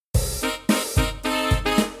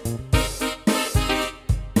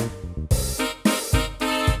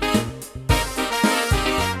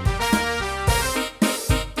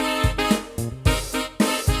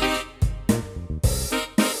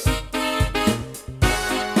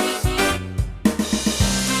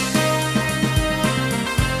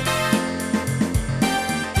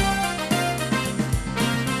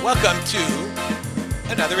Welcome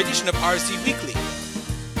to another edition of RC Weekly.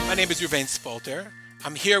 My name is Ruvain Spolter.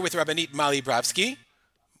 I'm here with Rabbanit Mali Bravsky.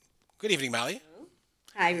 Good evening, Mali.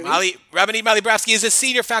 Hi, Ruby. Rabbanit Mali Bravsky is a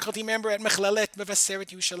senior faculty member at Mechalet Mevaseret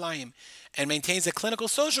Yerushalayim and maintains a clinical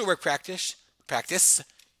social work practice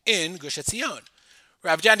in Gush Etzion.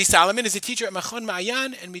 Rav Jani Solomon is a teacher at Machon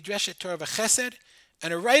Ma'ayan and Midreshet Torah V'Chesed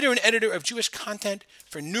and a writer and editor of Jewish content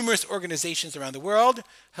for numerous organizations around the world.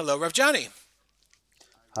 Hello, Rav Jani.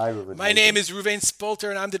 Hi, Ruben. My name is Ruvain Spolter,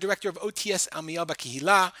 and I'm the director of OTS Amiyah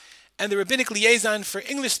B'Kehillah and the rabbinic liaison for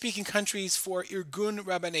English-speaking countries for Irgun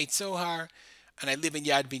Rabbanei Tzohar, and I live in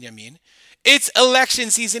Yad Binyamin. It's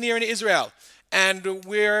election season here in Israel, and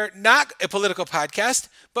we're not a political podcast,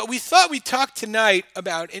 but we thought we'd talk tonight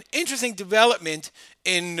about an interesting development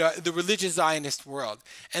in the religious Zionist world,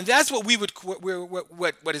 and that's what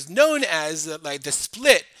what is known as like the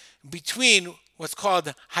split between what's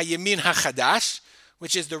called Hayamin HaChadash,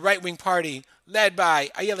 which is the right-wing party led by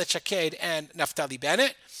Ayelet Shaked and Naftali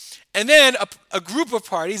Bennett, and then a group of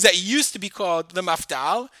parties that used to be called the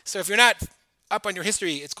Mafdal. So if you're not up on your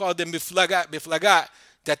history, it's called the Miflaga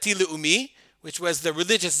Dati Leumi, which was the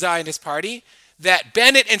religious Zionist party that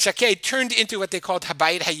Bennett and Shaked turned into what they called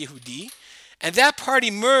Habayit HaYehudi, and that party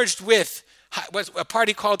merged with a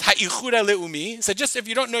party called Ha'ichud HaLeumi. So just if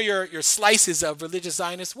you don't know your slices of religious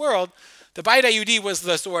Zionist world, the Bayit HaYehudi was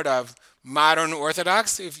the sort of modern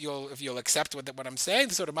Orthodox, if you'll accept what I'm saying,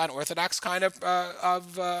 the sort of modern Orthodox kind of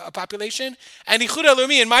a population. And Ichud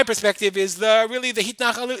HaLeumi, in my perspective, is the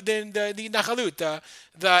Hitnachalut, the Nachalut,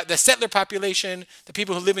 the settler population, the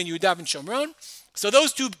people who live in Yehuda and Shomron. So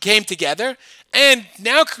those two came together and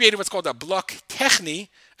now created what's called a bloc techni,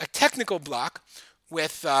 a technical bloc,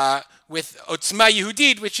 with Otzma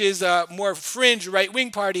Yehudit, which is a more fringe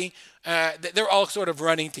right-wing party. They're all sort of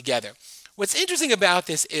running together. What's interesting about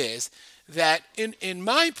this is that in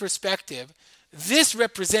my perspective, this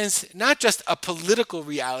represents not just a political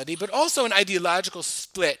reality, but also an ideological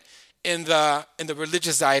split in the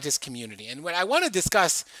religious Zionist community. And what I want to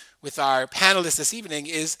discuss with our panelists this evening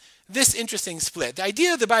is this interesting split. The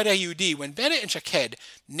idea of the Bayit HaYehudi, when Bennett and Shaked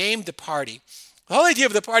named the party, the whole idea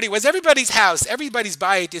of the party was everybody's house, everybody's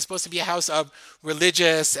bayit is supposed to be a house of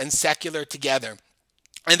religious and secular together.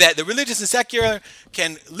 And that the religious and secular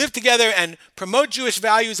can live together and promote Jewish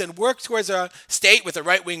values and work towards a state with a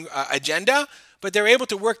right-wing agenda, but they're able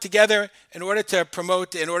to work together in order to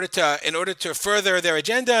promote, in order to further their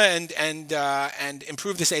agenda and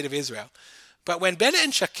improve the state of Israel. But when Bennett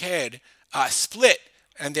and Shaked split,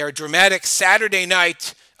 and their dramatic Saturday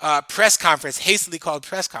night press conference, hastily called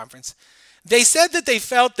press conference, they said that they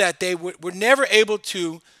felt that they were never able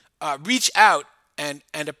to reach out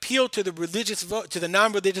and appeal to the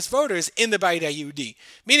non-religious voters in the Bayit HaYehudi,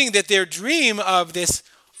 meaning that their dream of this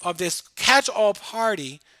catch-all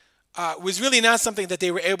party was really not something that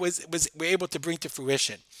they were able to bring to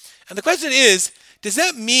fruition. And the question is, does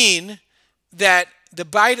that mean that the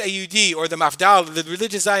Bayit HaYehudi or the Mafdal, the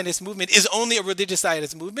religious Zionist movement, is only a religious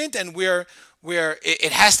Zionist movement, and where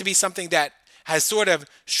it has to be something that has sort of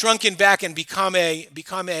shrunken back and become a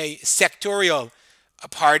sectorial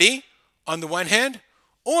party on the one hand,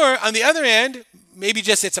 or on the other hand, maybe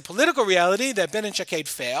just it's a political reality that Bennett and Shaked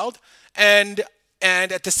failed, and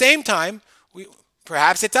at the same time,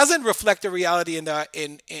 perhaps it doesn't reflect the reality in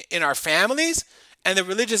our families, and the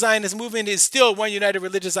religious Zionist movement is still one united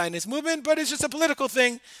religious Zionist movement, but it's just a political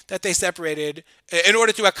thing that they separated in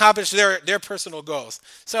order to accomplish their personal goals.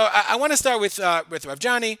 So I want to start with Rav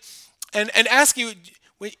Jani and ask you,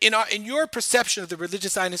 in your perception of the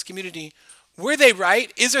religious Zionist community, were they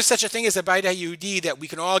right? Is there such a thing as a Bayit HaYehudi that we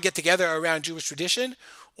can all get together around Jewish tradition?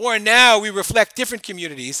 Or now we reflect different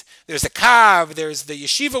communities. There's the Kav, there's the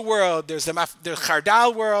Yeshiva world, there's the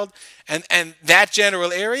Chardal world, and that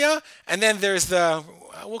general area. And then there's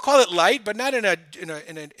we'll call it light, but not in a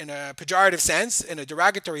pejorative sense, in a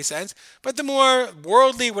derogatory sense, but the more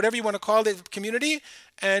worldly, whatever you want to call it, community.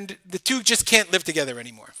 And the two just can't live together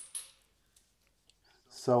anymore.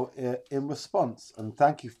 So in response, and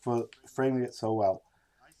thank you for framing it so well,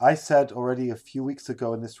 I said already a few weeks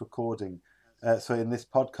ago in this recording, in this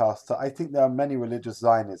podcast, that I think there are many religious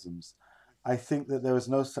Zionisms. I think that there is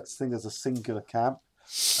no such thing as a singular camp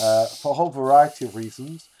for a whole variety of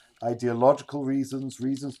reasons, ideological reasons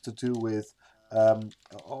to do with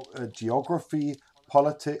geography,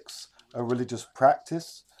 politics, religious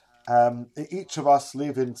practice. Each of us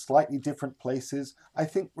live in slightly different places, I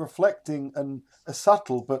think reflecting in a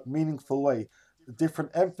subtle but meaningful way the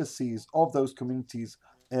different emphases of those communities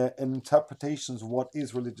and interpretations of what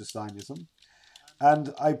is religious Zionism.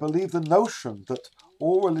 And I believe the notion that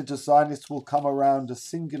all religious Zionists will come around a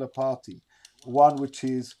singular party one which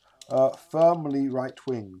is firmly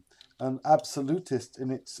right-wing and absolutist in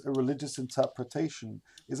its religious interpretation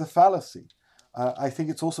is a fallacy. I think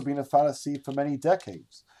it's also been a fallacy for many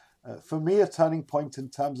decades. For me, a turning point in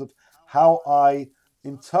terms of how I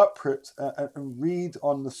interpret and read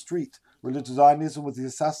on the street religious Zionism was the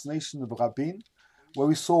assassination of Rabin, where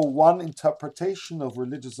we saw one interpretation of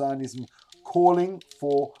religious Zionism calling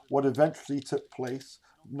for what eventually took place,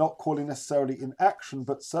 not calling necessarily in action,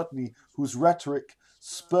 but certainly whose rhetoric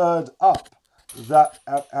spurred up that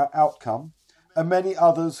outcome, and many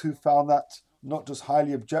others who found that not just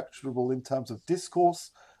highly objectionable in terms of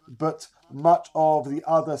discourse, but much of the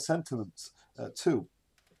other sentiments too.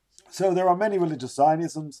 So there are many religious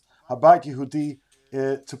Zionisms. Habayit Yehudi,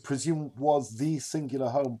 to presume was the singular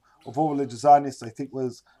home of all religious Zionists, I think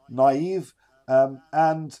was naive.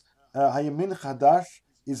 And Hayamin Chadash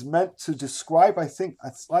is meant to describe, I think,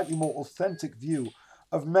 a slightly more authentic view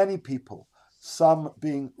of many people, some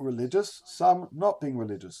being religious, some not being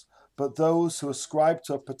religious, but those who ascribe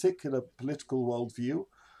to a particular political worldview,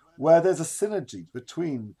 where there's a synergy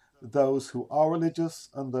between those who are religious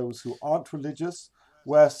and those who aren't religious,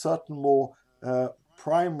 where certain more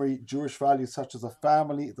primary Jewish values such as the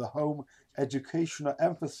family, the home, education are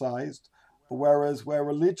emphasized, whereas where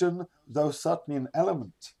religion, though certainly an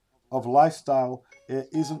element of lifestyle,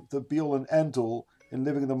 isn't the be-all and end-all in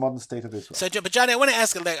living in the modern state of Israel. So, but Johnny, I want to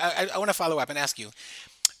ask, I want to follow up and ask you,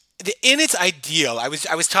 in its ideal, I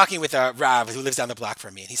was talking with a Rav who lives down the block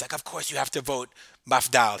from me, and he's like, "Of course you have to vote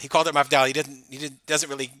Mafdal." He called it Mafdal. Doesn't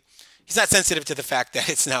really, he's not sensitive to the fact that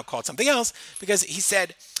it's now called something else because he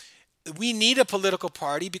said we need a political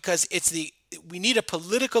party because we need a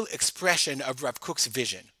political expression of Rav Kook's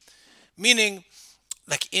vision, meaning.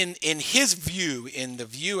 Like in his view, in the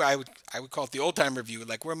view I would call it the old timer view,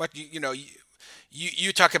 like we're much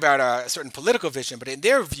you talk about a certain political vision, but in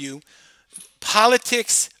their view,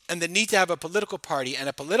 politics and the need to have a political party and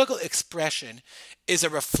a political expression is a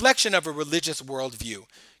reflection of a religious worldview.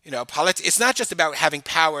 It's not just about having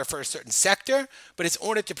power for a certain sector, but it's in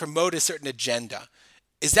order to promote a certain agenda.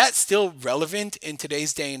 Is that still relevant in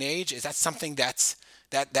today's day and age? Is that something that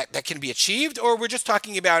can be achieved, or we're just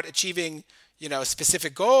talking about achieving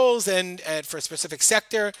specific goals and for a specific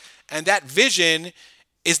sector, and that vision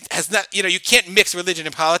has not, you can't mix religion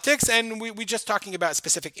and politics, and we're just talking about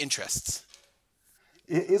specific interests.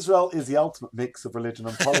 Israel is the ultimate mix of religion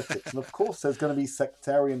and politics. And of course, there's going to be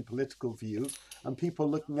sectarian political views and people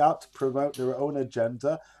looking out to promote their own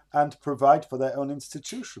agenda and provide for their own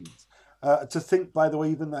institutions. To think, by the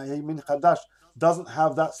way, even that Yamin Chadash doesn't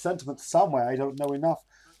have that sentiment somewhere, I don't know enough.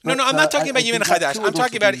 No, I'm not talking about Yamin Chadash. I'm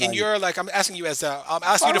talking about in your, I'm asking you I'm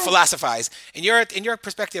asking you to philosophize. In your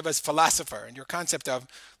perspective as philosopher, and your concept of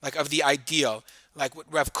the ideal, like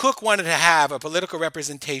what Rav Kook wanted to have a political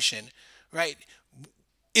representation, right?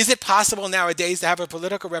 Is it possible nowadays to have a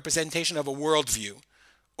political representation of a worldview?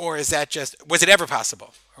 Or was it ever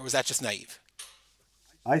possible? Or was that just naive?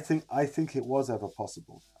 I think it was ever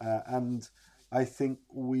possible. And I think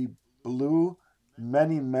we blew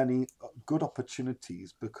many good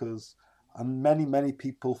opportunities because many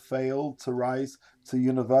people failed to rise to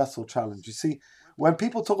universal challenge. You see, when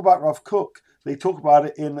people talk about Rav Kook, they talk about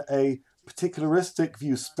it in a particularistic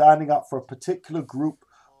view, standing up for a particular group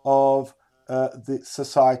of the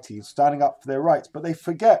society, standing up for their rights, but they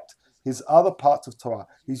forget his other parts of Torah,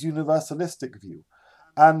 his universalistic view.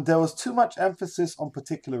 And there was too much emphasis on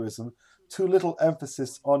particularism, too little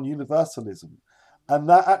emphasis on universalism. And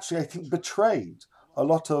that actually, I think, betrayed a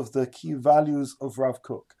lot of the key values of Rav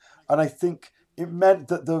Kook. And I think it meant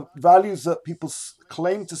that the values that people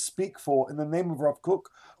claimed to speak for in the name of Rav Kook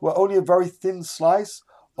were only a very thin slice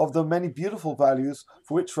of the many beautiful values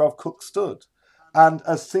for which Rav Kook stood. And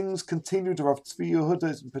as things continued, Rav Tzvi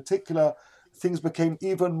Yehuda in particular, things became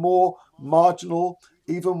even more marginal,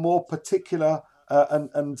 even more particular,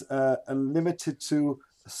 and limited to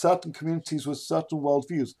certain communities with certain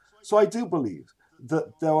worldviews. So I do believe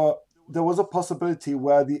that there was a possibility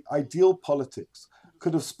where the ideal politics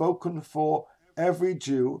could have spoken for every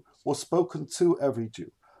Jew or spoken to every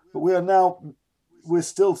Jew. But we're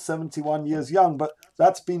still 71 years young, but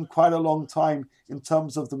that's been quite a long time in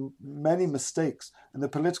terms of the many mistakes in the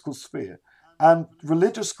political sphere. And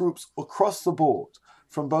religious groups across the board,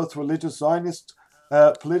 from both religious Zionist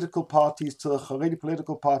political parties to the Haredi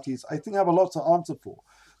political parties, I think have a lot to answer for.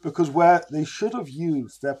 Because where they should have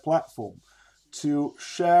used their platform to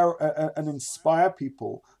share and inspire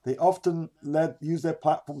people, they often use their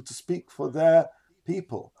platform to speak for their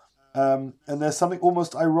people. And there's something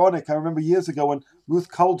almost ironic. I remember years ago when Ruth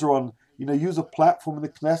Calderon, used a platform in the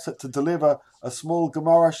Knesset to deliver a small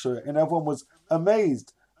Gemara shir, and everyone was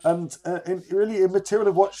amazed And really immaterial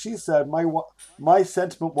of what she said, my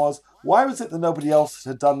sentiment was, why was it that nobody else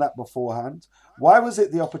had done that beforehand? Why was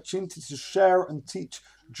it the opportunity to share and teach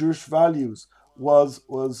Jewish values was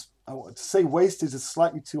to say wasted is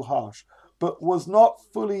slightly too harsh, but was not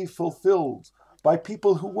fully fulfilled by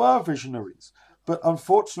people who were visionaries. But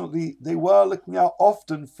unfortunately, they were looking out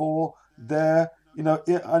often for their,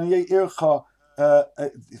 Aniyei Ircha,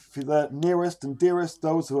 for the nearest and dearest,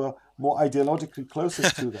 those who are more ideologically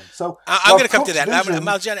closest to them. So I'm going Rav to come to Kook's that. vision,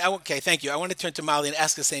 Maljani, okay, thank you. I want to turn to Molly and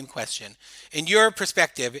ask the same question. In your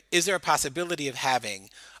perspective, is there a possibility of having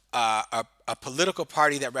a political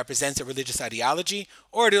party that represents a religious ideology,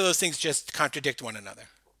 or do those things just contradict one another?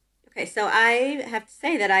 Okay, so I have to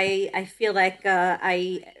say that I feel like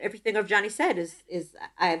I everything of Johnny said is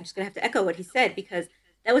I'm just gonna have to echo what he said because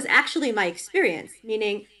that was actually my experience.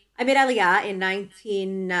 Meaning, I made Aliyah in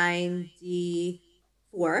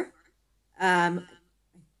 1994. Um,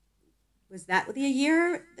 was that the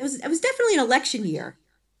year? It was definitely an election year.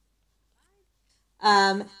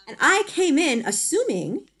 And I came in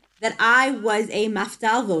assuming that I was a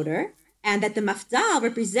Mafdal voter and that the Mafdal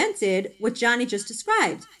represented what Johnny just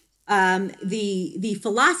described. The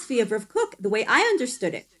philosophy of Rav Kook, the way I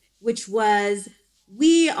understood it, which was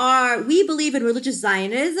we believe in religious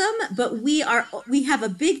Zionism, but we have a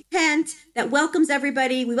big tent that welcomes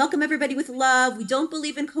everybody. We welcome everybody with love. We don't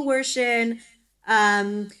believe in coercion.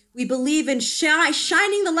 We believe in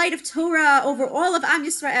shining the light of Torah over all of Am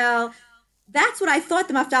Yisrael. That's what I thought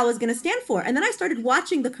the Mafdal was going to stand for. And then I started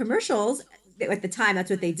watching the commercials. At the time, that's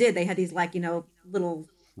what they did. They had these little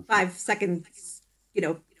 5 second,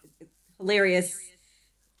 hilarious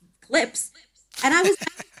clips. And I was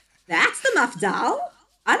like, that's the Mafdal.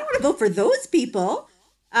 I don't want to vote for those people.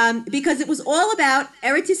 Because it was all about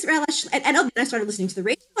Eretz Yisrael. And I started listening to the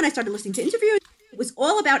radio and I started listening to interviews. It was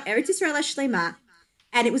all about Eretz Yisrael Shlema.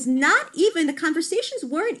 And it was not even, the conversations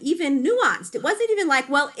weren't even nuanced. It wasn't even like,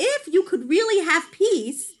 well, if you could really have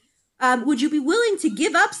peace, would you be willing to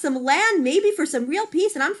give up some land maybe for some real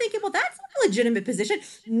peace? And I'm thinking, well, that's not a legitimate position.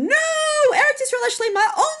 No, Eretz Yisrael Shlema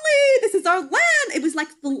only. This is our land. It was like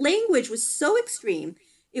the language was so extreme.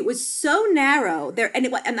 It was so narrow there.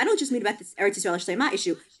 And I don't just mean about this Eretz Yisrael Shlema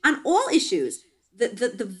issue. On all issues,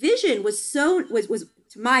 the vision was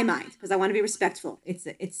to my mind, because I want to be respectful. It's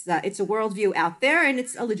a worldview out there, and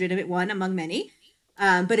it's a legitimate one among many.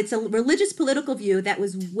 But it's a religious political view that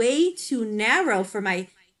was way too narrow for my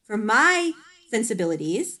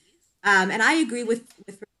sensibilities. And I agree with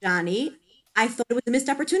Johnny. I thought it was a missed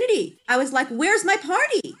opportunity. I was like, where's my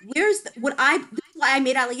party? This is why I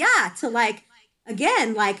made Aliyah to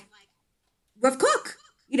Rav Kook.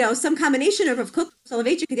 Some combination of Rav Kook,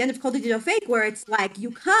 Soloveitchik at the end of Kol Fake, where it's like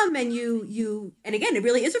you come and and again, it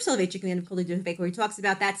really is Rav Soloveitchik at the end of Kol Fake, where he talks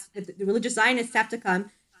about that the religious Zionists have to come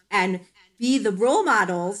and be the role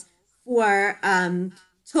models for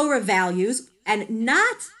Torah values, and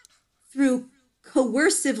not through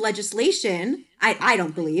coercive legislation. I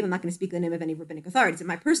don't believe, I'm not going to speak in the name of any rabbinic authorities, and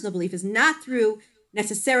my personal belief is not through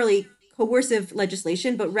necessarily coercive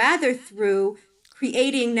legislation, but rather through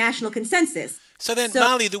creating national consensus. So then,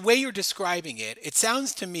 Molly, the way you're describing it, it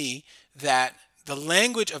sounds to me that the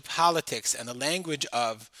language of politics and the language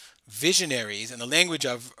of visionaries and the language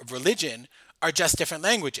of religion are just different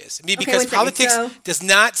languages. Because politics does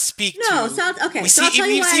not speak to... No, okay. So I'll tell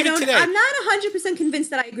you why I'm not 100% convinced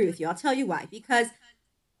that I agree with you. I'll tell you why. Because,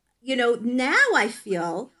 now I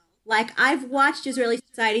feel like I've watched Israeli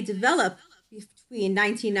society develop between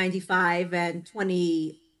 1995 and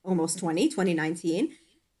 2019.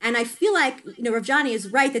 And I feel like, Rav Johnny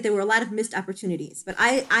is right that there were a lot of missed opportunities. But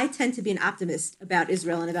I tend to be an optimist about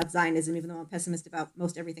Israel and about Zionism, even though I'm a pessimist about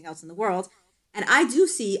most everything else in the world. And I do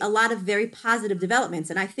see a lot of very positive developments.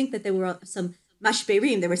 And I think that there were some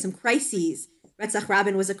mashberim, there were some crises. Retzach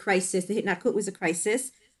Rabin was a crisis. The Hitnakut was a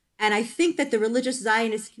crisis. And I think that the religious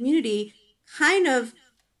Zionist community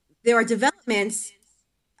there are developments,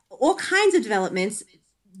 all kinds of developments,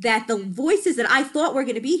 that the voices that I thought were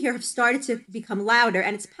going to be here have started to become louder.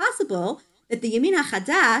 And it's possible that the Yamin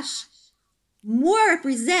HaChadash more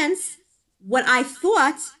represents what I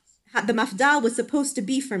thought the Mafdal was supposed to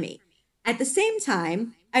be for me. At the same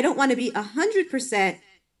time, I don't want to be 100%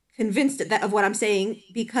 convinced of what I'm saying,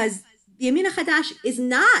 because the Yamin HaChadash is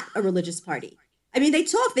not a religious party. I mean, they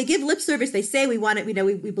give lip service, they say we want it,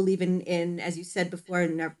 we believe in, as you said before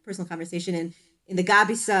in our personal conversation, in the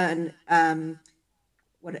Gabisa and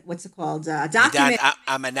what's it called? Document.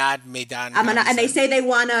 Amanad Meidan. And they say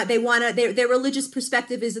their religious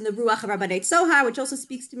perspective is in the Ruach of Rabbanei Tzohar, which also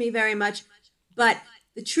speaks to me very much. But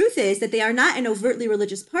the truth is that they are not an overtly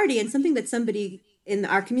religious party, and something that somebody in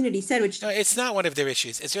our community said, which No, it's not one of their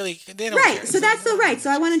issues. It's really they don't right. care. So that's so right. So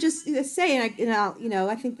I want to just say, I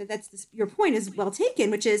think that your point is well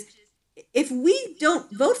taken, which is if we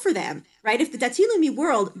don't vote for them, right? If the Dati Leumi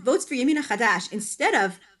world votes for Yamina Chadash instead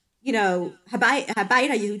of, Habayit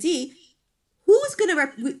HaYehudi, who's going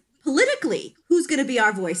to politically, who's going to be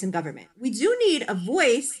our voice in government? We do need a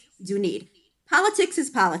voice. We do need politics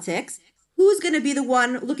is politics. Who's going to be the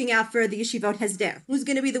one looking out for the yeshivot hesder? Who's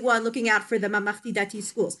going to be the one looking out for the mamachti dati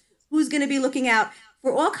schools? Who's going to be looking out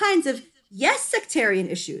for all kinds of sectarian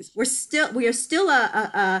issues? We are still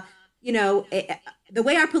the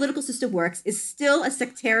way our political system works is still a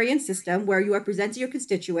sectarian system where you are presenting your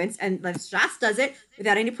constituents, and Shas does it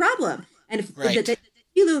without any problem. And if the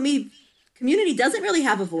Leumi community doesn't really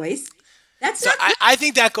have a voice, that's so. I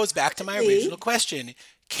think that goes back to my original question.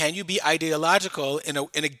 Can you be ideological in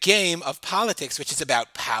a game of politics, which is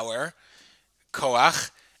about power, koach,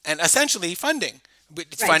 and essentially funding?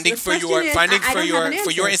 It's funding for your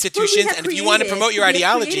institutions, and if you want to promote your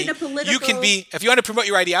ideology, you can be. If you want to promote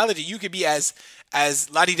your ideology, you could be as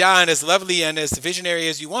la-di-da and as lovely and as visionary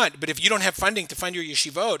as you want. But if you don't have funding to fund your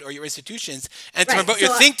yeshivot or your institutions, and to promote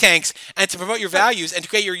your think tanks, and to promote your values, and to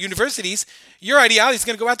create your universities, your ideology is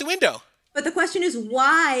going to go out the window. But the question is,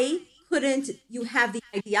 why couldn't you have the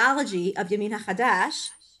ideology of Yamin HaChadash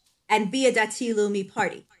and be a Dati Leumi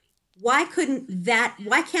party? Why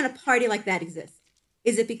can't a party like that exist?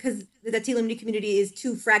 Is it because the Dati Leumi community is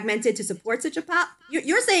too fragmented to support such a pop?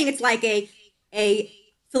 You're saying it's like a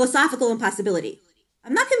philosophical impossibility.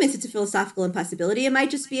 I'm not convinced it's a philosophical impossibility. It might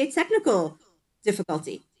just be a technical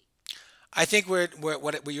difficulty. I think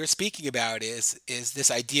what you're speaking about is this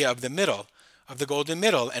idea of the middle, of the golden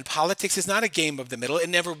middle, and politics is not a game of the middle. It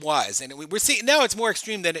never was, and we're seeing now it's more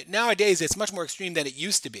extreme than nowadays. It's much more extreme than it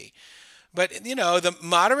used to be. But the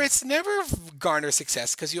moderates never garner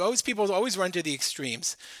success because people always run to the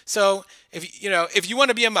extremes. So if you want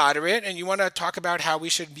to be a moderate and you want to talk about how we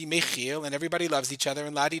should be mechil and everybody loves each other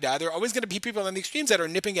and la di da, there are always going to be people on the extremes that are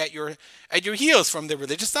nipping at your heels from the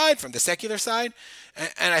religious side, from the secular side,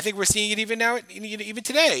 and I think we're seeing it even now, even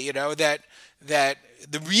today. That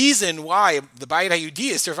the reason why the Bayit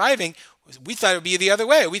HaYehudi is surviving, we thought it would be the other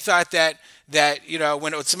way. We thought that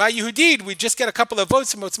when Otzma Yehudit, we'd just get a couple of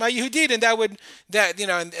votes from Otzma Yehudit,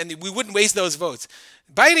 and we wouldn't waste those votes.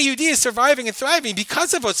 Bayit HaYehudi is surviving and thriving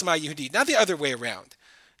because of Otzma Yehudit, not the other way around.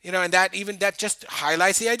 And that just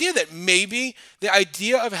highlights the idea that maybe the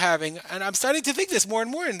idea of having, and I'm starting to think this more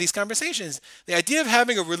and more in these conversations, the idea of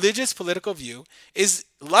having a religious political view is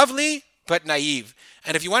lovely but naive.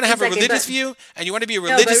 And if you want to have a religious view and you want to be a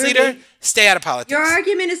religious leader, stay out of politics. Your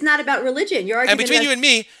argument is not about religion. And between you and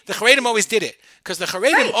me, the Haredim always did it. Because the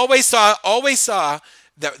Haredim always saw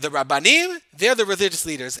the Rabbanim, they're the religious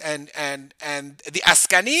leaders. And the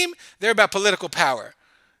Askanim, they're about political power.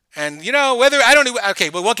 And we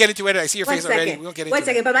won't get into it. I see your face already. We won't get into it. 1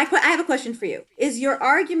 second, but I have a question for you. Is your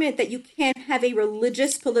argument that you can't have a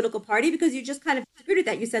religious political party? Because you just kind of disagreed with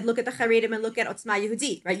that. You said, look at the Haredim and look at Otzma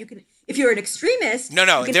Yehudit, right? You can, if you're an extremist.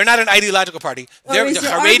 No, they're not an ideological party. The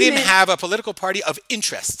Haredim have a political party of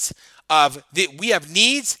interests. We have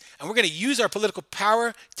needs, and we're going to use our political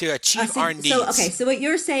power to achieve our needs. So what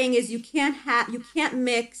you're saying is you can't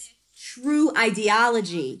mix true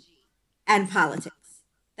ideology and politics.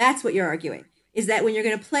 That's what you're arguing, is that when you're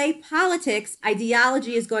going to play politics,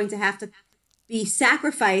 ideology is going to have to be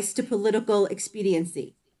sacrificed to political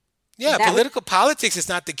expediency. Yeah, politics is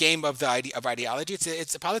not the game of ideology.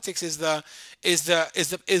 It's politics is the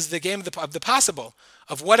game of the possible,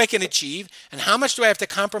 of what I can achieve and how much do I have to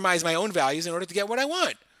compromise my own values in order to get what I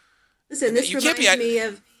want. Listen, this reminds me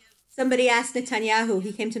of somebody asked Netanyahu.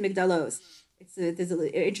 He came to Migdal Oz. There's an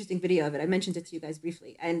interesting video of it. I mentioned it to you guys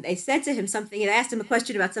briefly. And they said to him something, they asked him a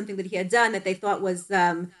question about something that he had done that they thought was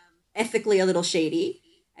ethically a little shady.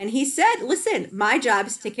 And he said, listen, my job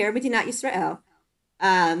is to take care of Medinat Yisrael.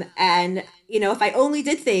 And if I only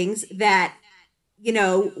did things that, he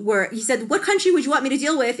said, what country would you want me to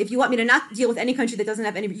deal with if you want me to not deal with any country that doesn't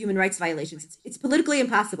have any human rights violations? It's politically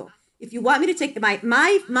impossible. If you want me to take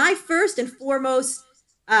my first and foremost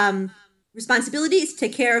responsibility is to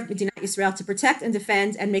take care of Medinat Yisrael, to protect and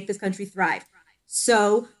defend and make this country thrive.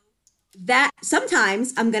 So that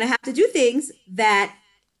sometimes I'm going to have to do things that,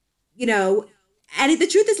 and the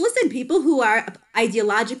truth is, listen, people who are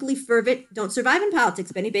ideologically fervent don't survive in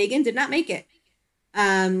politics. Benny Begin did not make it.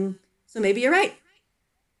 So maybe you're right.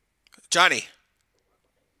 Johnny.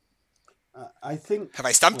 I think. Have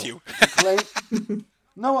I stumped you?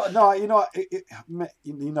 No.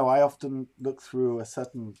 I often look through a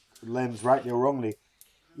certain lens, rightly or wrongly.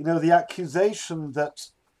 The accusation that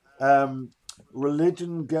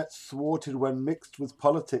religion gets thwarted when mixed with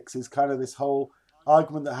politics is kind of this whole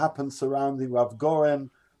argument that happens surrounding Rav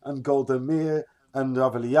Goren and Golda Meir and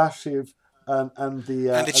Rav Eliashiv and And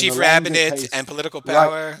the the chief Langer rabbinate case. and political Right.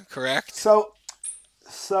 power, correct? So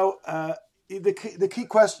the key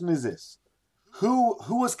question is this: who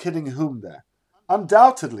was kidding whom there?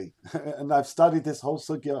 Undoubtedly, and I've studied this whole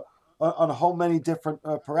sugya on a whole many different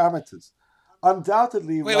parameters.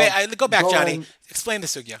 Undoubtedly, Wait, go back, Johnny. Goren. Explain the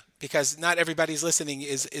sugya, because not everybody's listening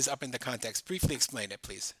is up in the context. Briefly explain it,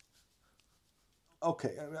 please.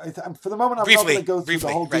 Okay, for the moment, I'm not going to go through the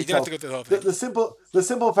whole Right? You don't have details. to go through the whole The, thing. the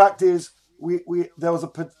simple fact is, we there was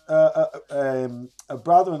a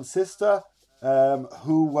brother and sister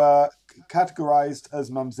who were categorized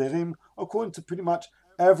as mamzerim according to pretty much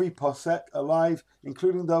every posek alive,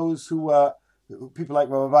 including those who were people like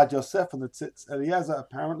Rav Avad Yosef and the Tzitz Eliezer,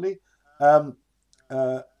 apparently, um,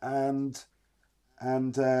 and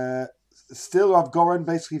still Rav Goren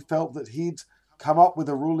basically felt that he'd come up with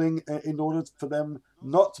a ruling in order for them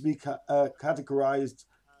not to be categorized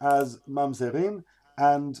as mamzerim.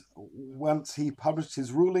 And once he published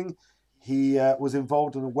his ruling, he was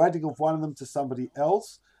involved in a wedding of one of them to somebody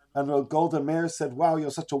else. And Golda Meir said, "Wow,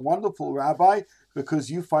 you're such a wonderful rabbi because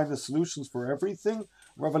you find the solutions for everything."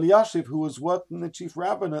 Rav Eliashiv, who was working in the chief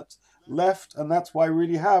rabbinate, left, and that's why we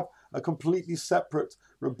really have a completely separate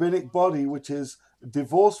rabbinic body, which is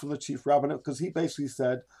divorced from the chief rabbinate, because he basically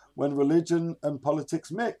said, when religion and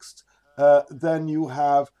politics mixed, then you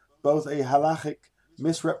have both a halachic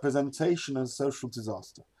misrepresentation and social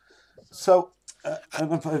disaster. So,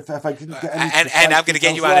 and if I didn't get any And I'm going to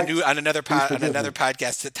get you on right, on another please forgive me.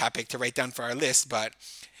 podcast topic to write down for our list. But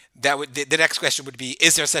that would the next question would be: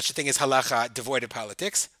 is there such a thing as halacha devoid of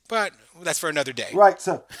politics? But that's for another day. Right.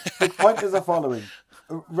 So the point is the following: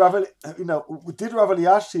 did Rav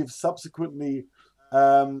Eliashiv subsequently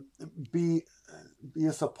be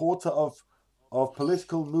a supporter of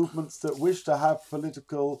political movements that wish to have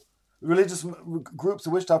religious groups that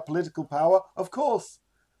wish to have political power? Of course.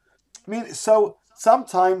 I mean, so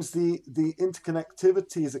sometimes the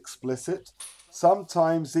interconnectivity is explicit,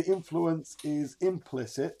 sometimes the influence is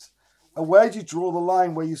implicit. And where do you draw the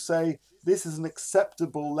line where you say this is an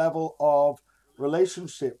acceptable level of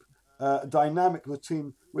relationship dynamic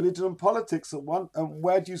between religion and politics, and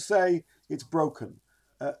where do you say it's broken?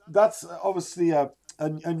 That's obviously a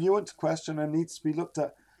nuanced question and needs to be looked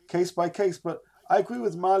at case by case. But I agree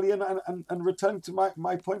with Mali and returning to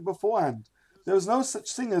my point beforehand. There is no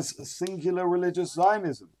such thing as a singular religious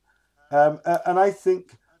Zionism. And I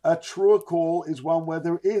think a truer call is one where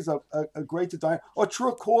there is a greater or a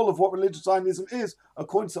truer call of what religious Zionism is,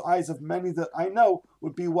 according to the eyes of many that I know,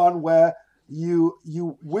 would be one where you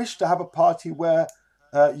wish to have a party where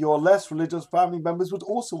your less religious family members would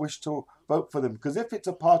also wish to vote for them. Because if it's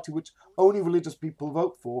a party which only religious people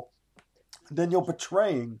vote for, then you're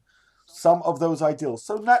betraying some of those ideals.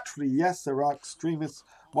 So naturally, yes, there are extremists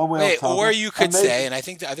one way or Or another. you could say, and I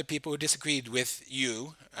think the other people who disagreed with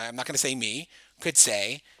you, I'm not going to say me, could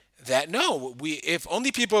say that no, if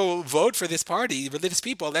only people vote for this party, religious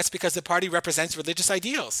people, that's because the party represents religious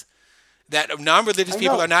ideals that non-religious I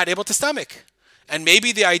people are know. not able to stomach. And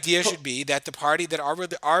maybe the idea should be that the party that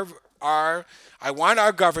I want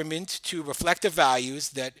our government to reflect the values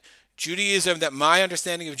that that my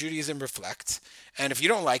understanding of Judaism reflects. And if you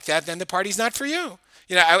don't like that, then the party's not for you.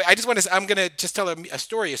 I just want to. I'm going to just tell a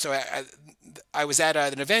story. So I was at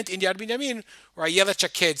an event in Yad Binyamin where Ayelet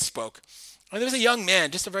Shaked spoke. And there was a young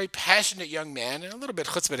man, just a very passionate young man, and a little bit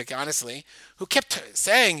chutzpahdik, honestly, who kept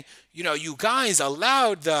saying, you guys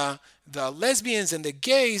allowed the lesbians and the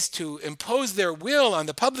gays to impose their will on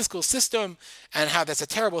the public school system, and how that's a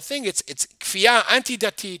terrible thing. It's kfiyah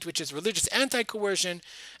anti-datit, which is religious anti-coercion,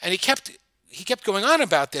 and he kept going on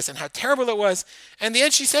about this and how terrible it was. And in the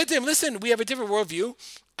end, she said to him, "Listen, we have a different worldview.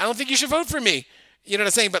 I don't think you should vote for me." You know what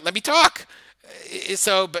I'm saying? But let me talk.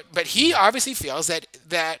 But he obviously feels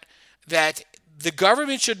that the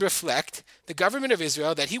government should reflect, the government of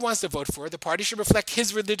Israel that he wants to vote for, the party should reflect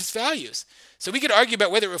his religious values. So we could argue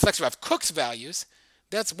about whether it reflects Rav Kook's values.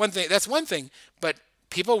 That's one thing. But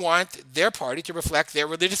people want their party to reflect their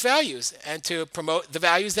religious values and to promote the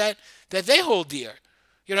values that they hold dear.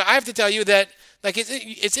 I have to tell you that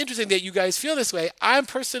it's interesting that you guys feel this way. I'm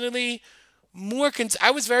personally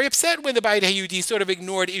I was very upset when the Bayit HaYehudi sort of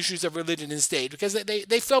ignored issues of religion and state, because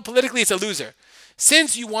they felt politically it's a loser.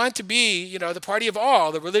 Since you want to be, the party of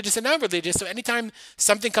all, the religious and non-religious, so anytime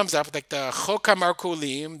something comes up like the Chok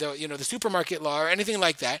HaMarkolim, the supermarket law or anything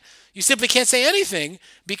like that, you simply can't say anything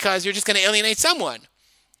because you're just going to alienate someone.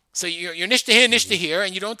 So you're nish to here,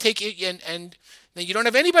 and you don't take it and then you don't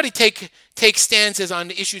have anybody take stances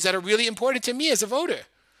on issues that are really important to me as a voter.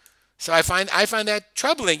 So I find that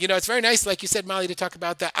troubling. It's very nice, like you said, Molly, to talk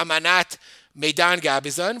about the amanat meidan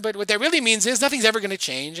gabizan, but what that really means is nothing's ever going to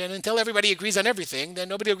change, and until everybody agrees on everything, then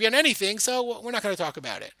nobody will agree on anything. So we're not going to talk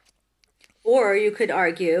about it. Or you could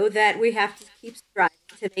argue that we have to keep striving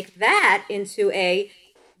to make that into a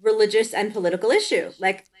religious and political issue.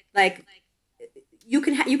 Like you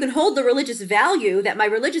can hold the religious value that my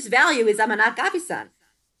religious value is Amanat Gavisan.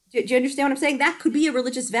 Do you understand what I'm saying? That could be a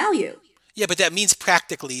religious value. Yeah, but that means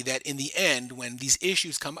practically that in the end, when these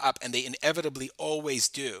issues come up, and they inevitably always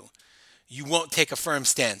do, you won't take a firm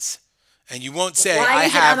stance. And you won't say, Why I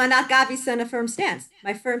isn't have. Amanat Gavisan a firm stance?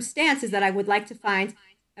 My firm stance is that I would like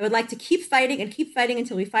to keep fighting and keep fighting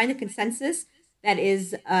until we find a consensus that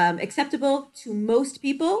is acceptable to most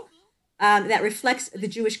people, that reflects the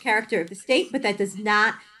Jewish character of the state, but that does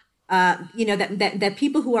not, that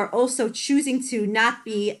people who are also choosing to not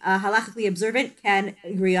be halakhically observant can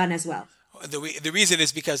agree on as well. The reason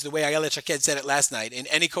is because the way Ayelet Shaked said it last night, in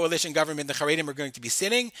any coalition government, the Haredim are going to be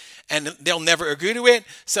sitting, and they'll never agree to it,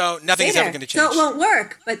 so nothing is ever going to change. So it won't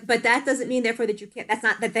work, but that doesn't mean, therefore, that you can't,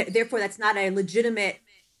 therefore, that's not a legitimate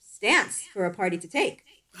stance for a party to take.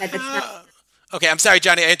 That's not. Okay, I'm sorry,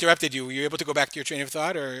 Johnny, I interrupted you. Were you able to go back to your train of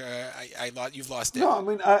thought, or you've lost it?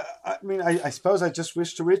 No, I suppose I just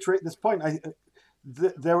wish to reiterate this point.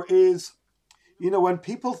 There is, when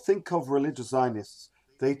people think of religious Zionists,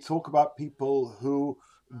 they talk about people who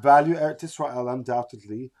value Eretz Israel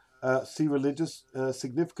undoubtedly, see religious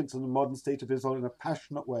significance of the modern state of Israel in a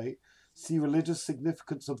passionate way, see religious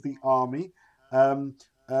significance of the army, and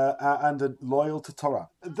are loyal to Torah.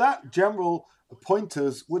 That general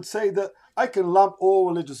pointers would say that I can lump all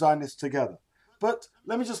religious Zionists together. But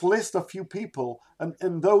let me just list a few people,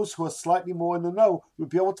 and those who are slightly more in the know would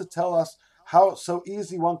be able to tell us how so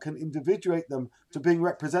easy one can individuate them to being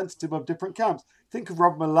representative of different camps. Think of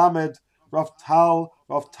Rav Melamed, Rav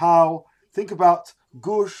Tau. Think about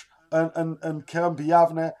Gush and Kerem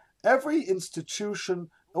B'Yavne. Every institution,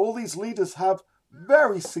 all these leaders have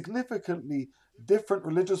very significantly different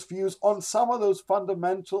religious views on some of those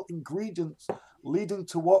fundamental ingredients leading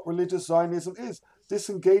to what religious Zionism is.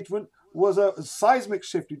 Disengagement was a seismic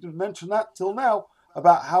shift. You didn't mention that till now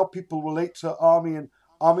about how people relate to army and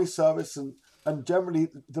army service and generally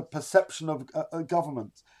the perception of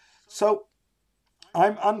government. So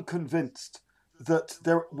I'm unconvinced that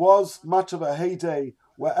there was much of a heyday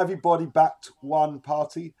where everybody backed one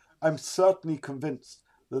party. I'm certainly convinced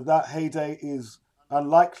that heyday is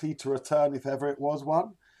unlikely to return if ever it was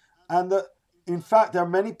one. And that, in fact, there are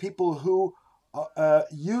many people who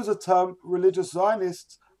use the term religious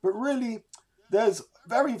Zionists, but really there's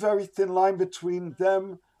very, very thin line between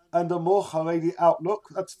them and a more Haredi outlook.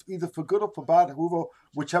 That's either for good or for bad.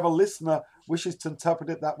 Whichever listener wishes to interpret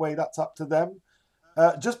it that way, that's up to them.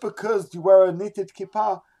 Just because you wear a knitted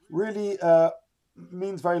kippah really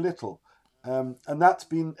means very little. And that's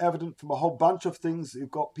been evident from a whole bunch of things.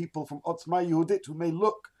 You've got people from Otzma Yehudit who may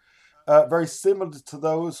look very similar to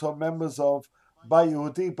those who are members of Bay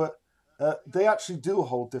Yehudi, but they actually do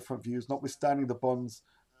hold different views, notwithstanding the bonds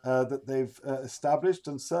that they've established,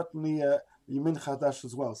 and certainly Yamin Chadash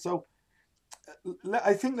as well. So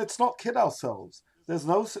I think let's not kid ourselves. There's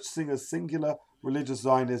no such thing as singular religious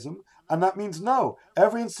Zionism, and that means no.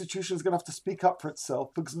 Every institution is going to have to speak up for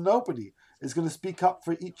itself, because nobody is going to speak up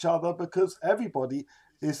for each other, because everybody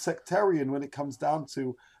is sectarian when it comes down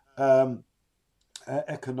to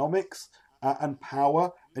economics and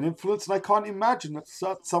power and influence. And I can't imagine that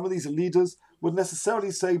some of these leaders would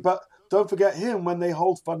necessarily say, but don't forget him, when they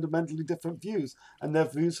hold fundamentally different views, and their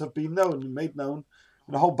views have been known and made known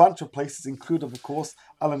in a whole bunch of places, including, of course,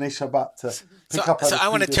 Alanei Shabbat. So I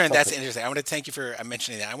want to turn. That's interesting. I want to thank you for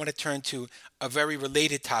mentioning that. I want to turn to a very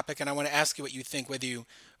related topic, and I want to ask you what you think, whether you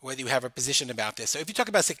have a position about this. So if you talk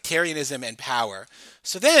about sectarianism and power,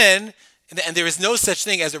 so then, and there is no such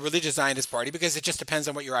thing as a religious Zionist party, because it just depends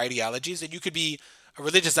on what your ideology is. And you could be a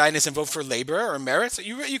religious Zionist and vote for Labor or Meretz. So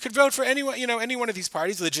you could vote for any one of these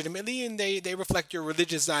parties legitimately, and they reflect your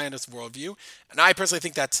religious Zionist worldview. And I personally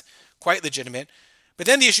think that's quite legitimate. But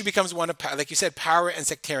then the issue becomes one of, like you said, power and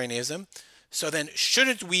sectarianism. So then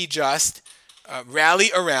shouldn't we just rally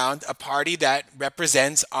around a party that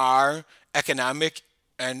represents our economic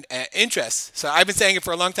and interests? So I've been saying it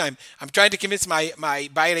for a long time. I'm trying to convince my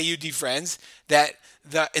Bayit Yehudi friends that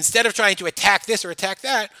instead of trying to attack this or attack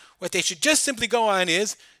that, what they should just simply go on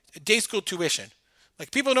is day school tuition.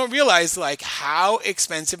 Like, people don't realize like how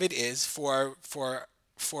expensive it is for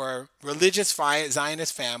religious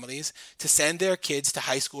Zionist families to send their kids to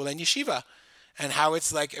high school and yeshiva, and how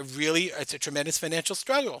it's a tremendous financial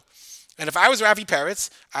struggle. And if I was Rafi Peretz,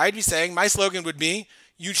 I'd be saying my slogan would be,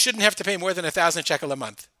 you shouldn't have to pay more than 1,000 shekel a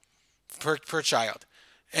month per child.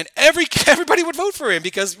 And everybody would vote for him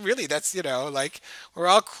because really that's, like we're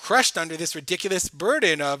all crushed under this ridiculous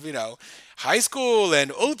burden of, high school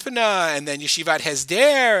and Ulpana and then Yeshivat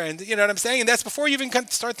Hesder and you know what I'm saying? And that's before you even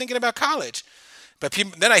start thinking about college. But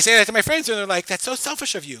then I say that to my friends and they're like, that's so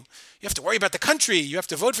selfish of you. You have to worry about the country. You have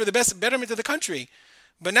to vote for the betterment of the country.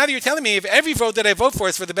 But now that you're telling me if every vote that I vote for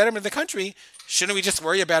is for the betterment of the country, shouldn't we just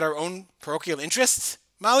worry about our own parochial interests,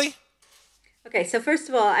 Molly? Okay, so first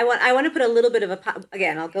of all, I want to put a little bit of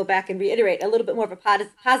again, I'll go back and reiterate a little bit more of a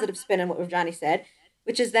positive spin on what Johnny said,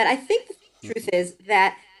 which is that I think the truth is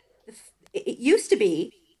that it used to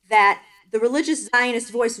be that the religious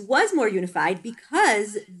Zionist voice was more unified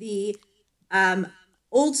because the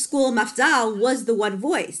old school Mafdal was the one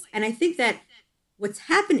voice. And I think that what's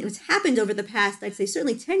happened over the past, I'd say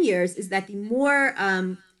certainly 10 years, is that the more,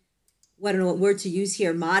 I don't know what word to use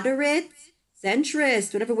here, moderate,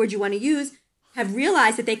 centrist, whatever word you want to use, have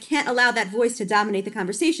realized that they can't allow that voice to dominate the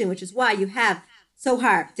conversation, which is why you have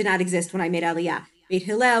Sohar did not exist when I made Aliyah. Beit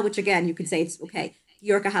Hillel, which again, you could say it's okay.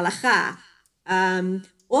 Yorka Halacha.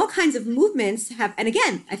 All kinds of movements have, and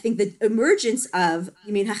again, I think the emergence of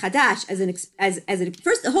Yamin HaChadash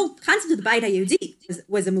first, the whole concept of the Beit HaYehudi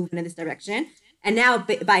was a movement in this direction. And now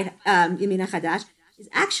Yamin HaChadash is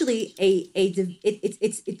actually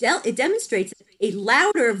it demonstrates a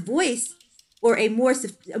louder voice or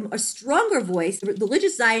a stronger voice. The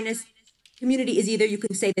religious Zionist community is either you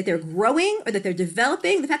can say that they're growing or that they're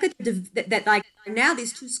developing. The fact that like now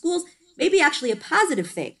these two schools may be actually a positive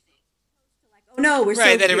thing. Like, oh no, we're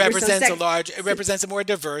right. So, That it represents it represents a more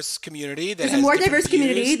diverse community. There's a more diverse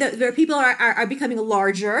community. Where people are becoming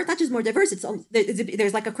larger. It's not just more diverse.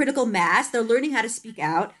 There's like a critical mass. They're learning how to speak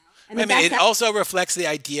out. And it also reflects the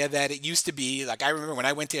idea that it used to be, like I remember when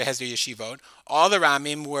I went to Hesder Yeshivot, all the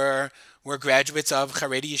Ramim were graduates of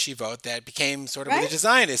Haredi Yeshivot that became sort of religious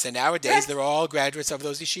Zionists. And nowadays they're all graduates of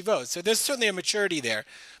those Yeshivot. So there's certainly a maturity there.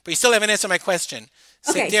 But you still haven't answered my question.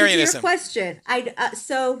 Okay, so to your question,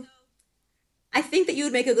 so I think that you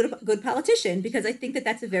would make a good politician because I think that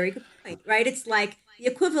that's a very good point, right? It's like the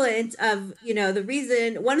equivalent of,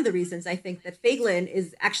 one of the reasons I think that Feiglin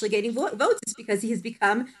is actually getting votes is because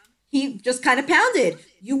he just kind of pounded.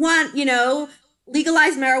 You want,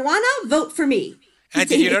 legalized marijuana? Vote for me. And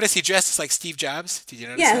did you notice he dresses like Steve Jobs? Did you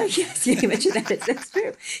notice that? Yes, you mentioned that. That's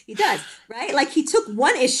true. He does, right? Like he took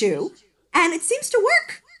one issue and it seems to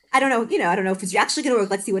work. I don't know if it's actually going to work.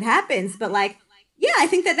 Let's see what happens. But I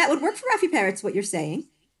think that would work for Rafi Peretz, what you're saying.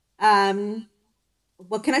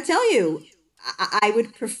 What can I tell you? I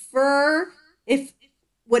would prefer if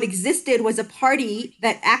what existed was a party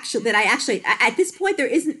that at this point, there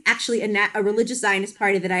isn't actually a religious Zionist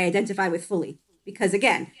party that I identify with fully. Because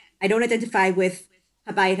again, I don't identify with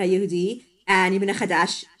Habayit HaYehudi, and Yamin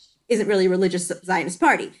HaChadash isn't really a religious Zionist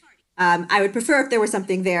party. I would prefer if there was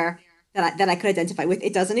something there that I could identify with.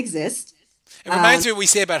 It doesn't exist. It reminds me of what we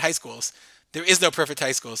say about high schools. There is no perfect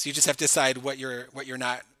high school, so you just have to decide what you're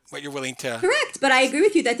willing to. Correct, but I agree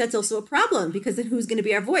with you that that's also a problem because then who's going to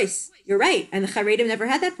be our voice? You're right, and the Haredim never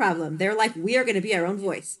had that problem. They're like, we are going to be our own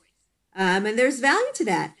voice, and there's value to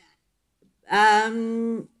that.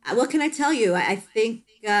 What can I tell you? I think.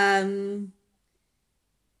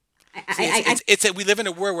 We live in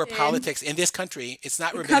a world where politics in this country, it's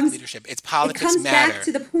not rabbinic leadership, it's politics matter. It comes back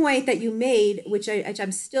to the point that you made, which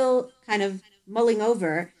I'm still kind of mulling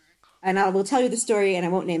over, and I will tell you the story, and I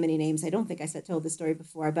won't name any names. I don't think I told this story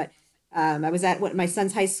before, but I was at my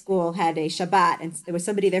son's high school had a Shabbat, and there was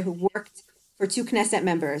somebody there who worked for two Knesset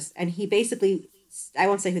members, and he basically, I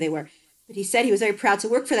won't say who they were, but he said he was very proud to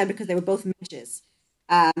work for them because they were both menshes.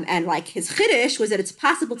 And like his chiddush was that it's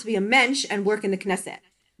possible to be a mensch and work in the Knesset.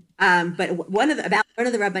 But one of the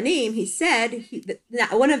Rabbanim, he said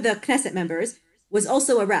one of the Knesset members was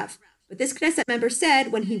also a Rav. But this Knesset member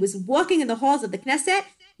said when he was walking in the halls of the Knesset,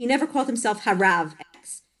 he never called himself Harav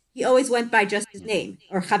X. He always went by just his name,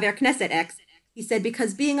 or Chaver Knesset X. He said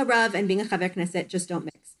because being a Rav and being a Chaver Knesset just don't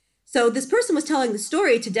mix. So this person was telling the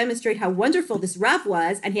story to demonstrate how wonderful this Rav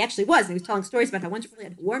was, and he actually was. And he was telling stories about how wonderful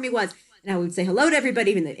and warm he was, and how he would say hello to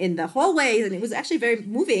everybody in the hallways, and it was actually very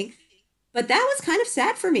moving. But that was kind of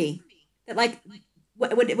sad for me. That like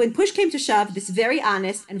when push came to shove, this very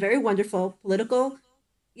honest and very wonderful political,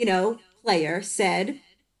 player said,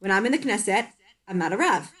 "When I'm in the Knesset, I'm not a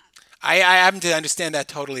Rav." I happen to understand that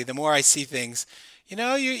totally. The more I see things, in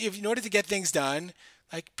order to get things done,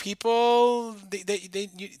 like people,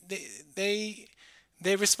 they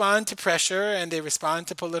they respond to pressure and they respond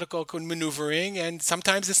to political maneuvering, and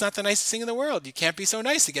sometimes it's not the nicest thing in the world. You can't be so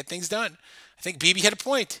nice to get things done. I think Bibi had a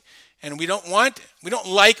point, and we don't like,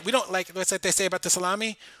 what's that they say about the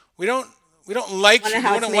salami? We don't we don't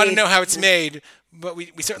want to know how it's made, but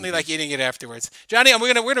we certainly like eating it afterwards. Johnny,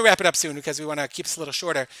 we're gonna wrap it up soon because we want to keep this a little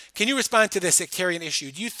shorter. Can you respond to the sectarian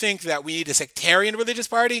issue? Do you think that we need a sectarian religious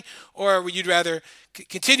party, or would you rather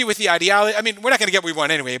continue with the ideology? I mean, we're not going to get what we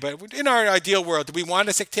want anyway, but in our ideal world, do we want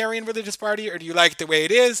a sectarian religious party, or do you like it the way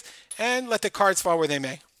it is and let the cards fall where they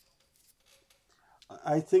may?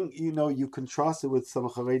 I think, you contrast it with some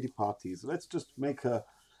Haredi parties. Let's just make a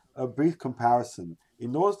brief comparison.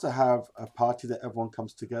 In order to have a party that everyone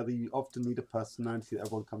comes together, you often need a personality that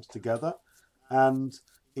everyone comes together. And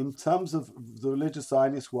in terms of the religious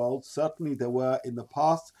Zionist world, certainly there were in the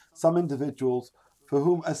past some individuals for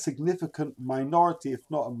whom a significant minority, if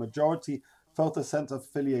not a majority, felt a sense of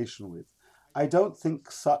affiliation with. I don't think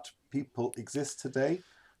such people exist today.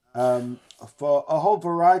 For a whole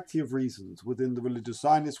variety of reasons within the religious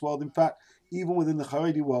Zionist world. In fact, even within the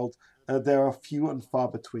Haredi world, there are few and far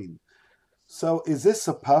between. So is this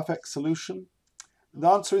a perfect solution? The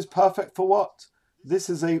answer is perfect for what? This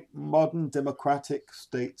is a modern democratic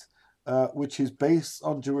state which is based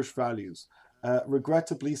on Jewish values.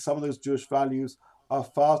 Regrettably, some of those Jewish values are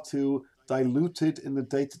far too diluted in the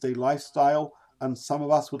day-to-day lifestyle, and some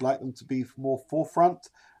of us would like them to be more forefront.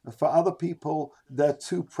 For other people, they're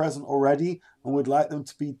too present already and would like them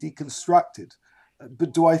to be deconstructed.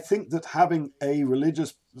 But do I think that having a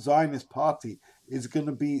religious Zionist party is going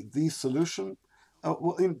to be the solution?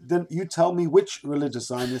 Then you tell me which religious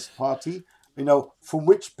Zionist party, from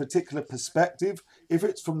which particular perspective. If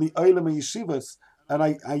it's from the Olam Yeshivas, and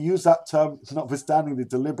I use that term notwithstanding the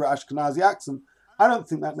deliberate Ashkenazi accent, I don't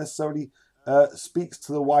think that necessarily speaks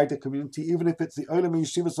to the wider community, even if it's the Olam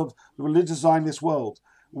Yeshivas of the religious Zionist world.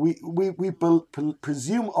 We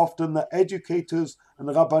presume often that educators and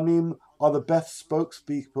Rabbanim are the best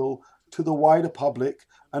spokespeople to the wider public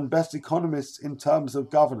and best economists in terms of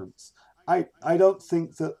governance. I don't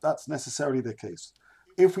think that that's necessarily the case.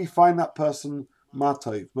 If we find that person,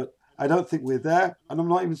 matov, but I don't think we're there, and I'm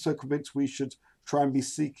not even so convinced we should try and be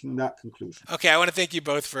seeking that conclusion. Okay, I want to thank you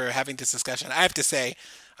both for having this discussion. I have to say,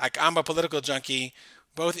 I'm a political junkie,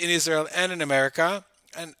 both in Israel and in America.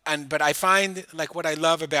 But I find what I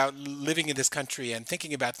love about living in this country and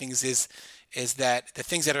thinking about things is that the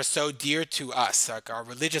things that are so dear to us, like our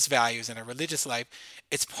religious values and our religious life,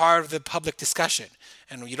 it's part of the public discussion.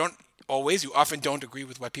 And you often don't agree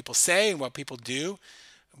with what people say and what people do,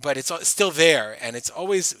 but it's still there, and it's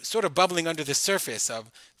always sort of bubbling under the surface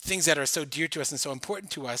of things that are so dear to us and so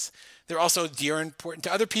important to us. They're also dear and important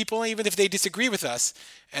to other people, even if they disagree with us,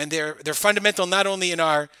 and they're fundamental not only in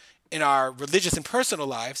our religious and personal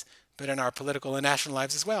lives, but in our political and national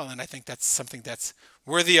lives as well. And I think that's something that's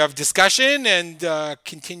worthy of discussion and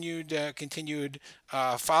continued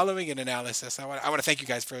following and analysis. I want to thank you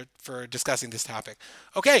guys for discussing this topic.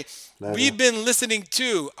 Okay, we've been listening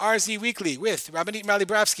to RZ Weekly with Rabbanit Mali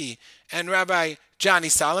Bravsky and Rabbi Johnny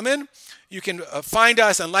Solomon. You can find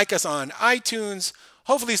us and like us on iTunes.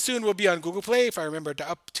 Hopefully soon we'll be on Google Play, if I remember to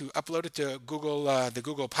upload it to Google, the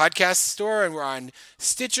Google Podcast Store, and we're on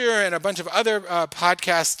Stitcher and a bunch of other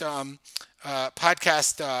podcast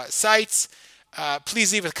sites.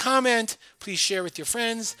 Please leave a comment. Please share with your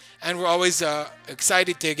friends, and we're always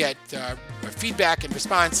excited to get feedback and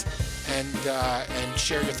response, and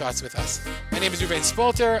share your thoughts with us. My name is Ruven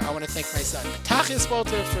Spolter. I want to thank my son Tachia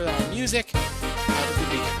Spolter for our music.